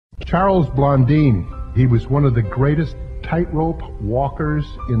Charles Blondin, he was one of the greatest tightrope walkers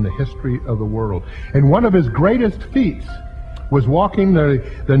in the history of the world. And one of his greatest feats was walking the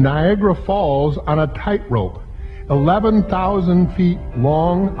Niagara Falls on a tightrope, 11,000 feet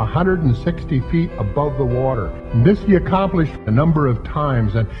long, 160 feet above the water. And this he accomplished a number of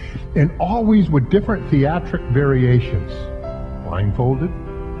times, and always with different theatric variations. Blindfolded,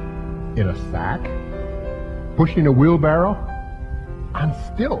 in a sack, pushing a wheelbarrow, on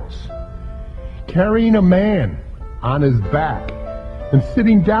stilts, carrying a man on his back, and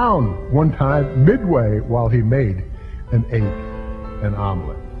sitting down one time midway while he made and ate an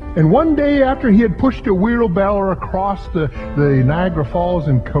omelet. And one day after he had pushed a wheelbarrow across the Niagara Falls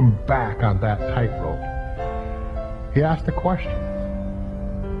and come back on that tightrope, he asked a question.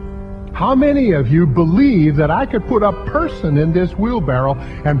 How many of you believe that I could put a person in this wheelbarrow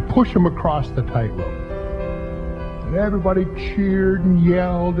and push him across the tightrope? And everybody cheered and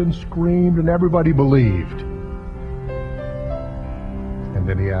yelled and screamed, and everybody believed. And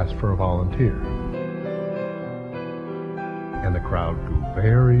then he asked for a volunteer. And the crowd grew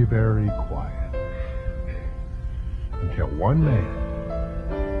very, very quiet until one man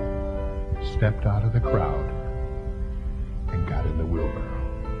stepped out of the crowd and got in the wheelbarrow.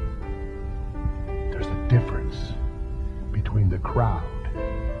 There's a difference between the crowd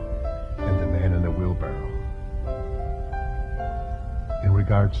and the man in the wheelbarrow in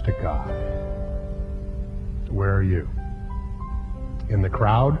regards to God. Where are you? In the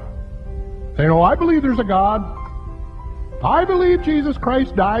crowd? Saying, oh, I believe there's a God. I believe Jesus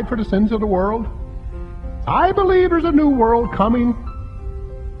Christ died for the sins of the world. I believe there's a new world coming.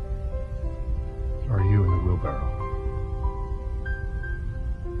 Or are you in the wheelbarrow?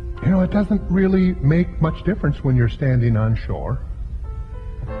 You know, it doesn't really make much difference when you're standing on shore.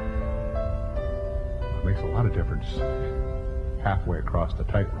 It makes a lot of difference halfway across the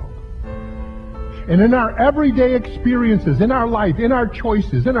tightrope. And in our everyday experiences, in our life, in our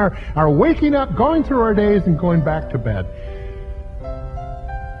choices, in our waking up, going through our days, and going back to bed,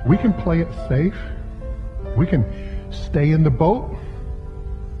 we can play it safe. We can stay in the boat.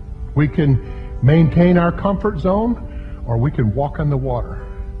 We can maintain our comfort zone, or we can walk on the water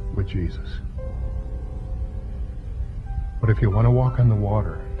with Jesus. But if you want to walk on the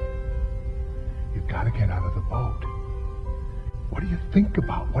water, you've got to get out of the boat. What do you think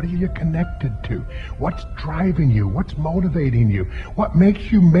about? What are you connected to? What's driving you? What's motivating you? What makes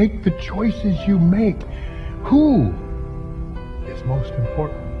you make the choices you make? Who is most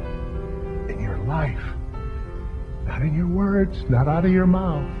important in your life? Not in your words, not out of your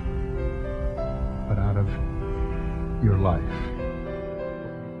mouth, but out of your life.